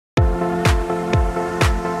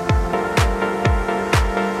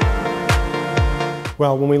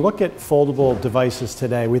Well, when we look at foldable devices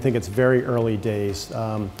today, we think it's very early days.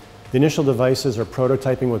 The initial devices are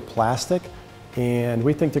prototyping with plastic, and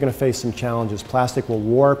we think they're going to face some challenges. Plastic will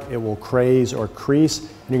warp, it will craze or crease, and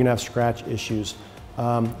you're going to have scratch issues.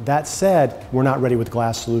 That said, we're not ready with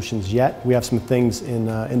glass solutions yet. We have some things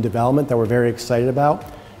in development that we're very excited about,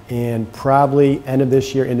 and probably end of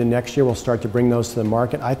this year into next year we'll start to bring those to the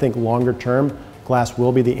market. I think longer term, glass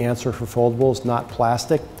will be the answer for foldables, not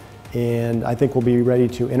plastic. And I think we'll be ready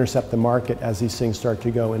to intercept the market as these things start to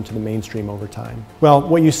go into the mainstream over time. Well,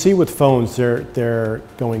 what you see with phones, they're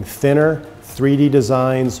going thinner, 3D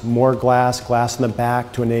designs, more glass in the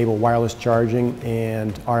back to enable wireless charging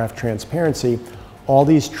and RF transparency. All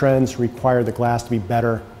these trends require the glass to be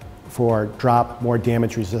better for drop, more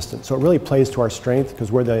damage resistant. So it really plays to our strength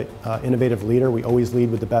because we're the innovative leader. We always lead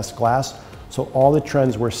with the best glass. So all the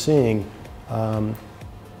trends we're seeing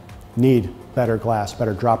need better glass,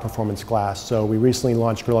 better drop performance glass. So we recently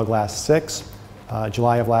launched Gorilla Glass 6,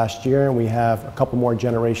 July of last year, and we have a couple more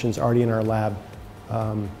generations already in our lab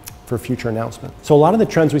for future announcement. So a lot of the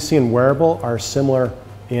trends we see in wearable are similar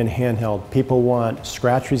in handheld. People want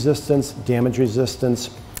scratch resistance, damage resistance,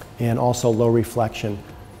 and also low reflection.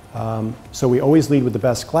 So we always lead with the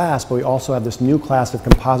best glass, but we also have this new class of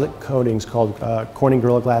composite coatings called Corning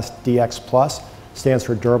Gorilla Glass DX Plus, stands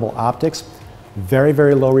for durable optics. Very,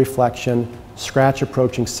 very low reflection, scratch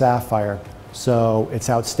approaching sapphire. So it's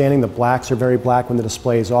outstanding. The blacks are very black when the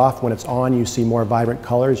display is off. When it's on, you see more vibrant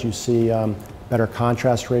colors. You see better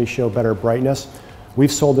contrast ratio, better brightness.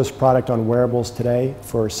 We've sold this product on wearables today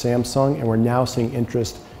for Samsung, and we're now seeing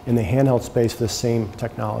interest in the handheld space for the same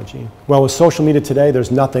technology. Well, with social media today,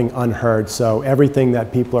 there's nothing unheard. So everything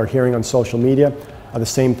that people are hearing on social media are the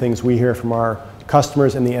same things we hear from our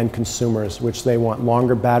customers and the end consumers, which they want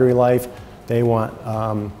longer battery life, they want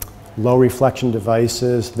low reflection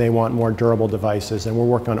devices, they want more durable devices, and we're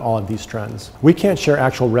working on all of these trends. We can't share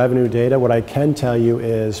actual revenue data. What I can tell you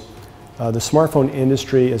is the smartphone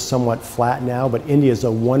industry is somewhat flat now, but India is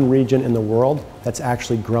the one region in the world that's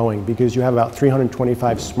actually growing because you have about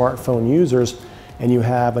 325 smartphone users and you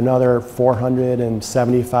have another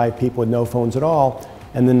 475 people with no phones at all,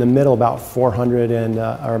 and then in the middle about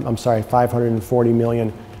 540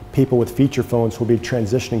 million people with feature phones will be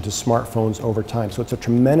transitioning to smartphones over time. So it's a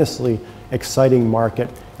tremendously exciting market,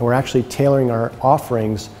 and we're actually tailoring our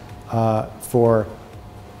offerings for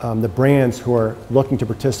the brands who are looking to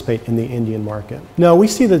participate in the Indian market. No, we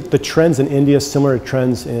see the trends in India similar to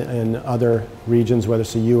trends in other regions, whether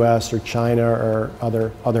it's the US or China or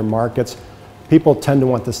other markets. People tend to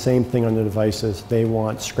want the same thing on their devices. They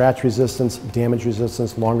want scratch resistance, damage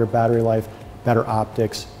resistance, longer battery life, better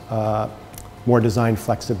optics, more design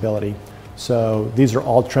flexibility. So these are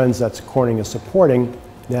all trends that Corning is supporting.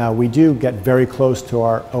 Now we do get very close to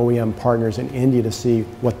our OEM partners in India to see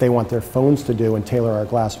what they want their phones to do and tailor our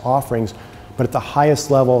glass offerings. But at the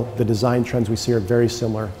highest level, the design trends we see are very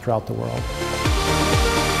similar throughout the world.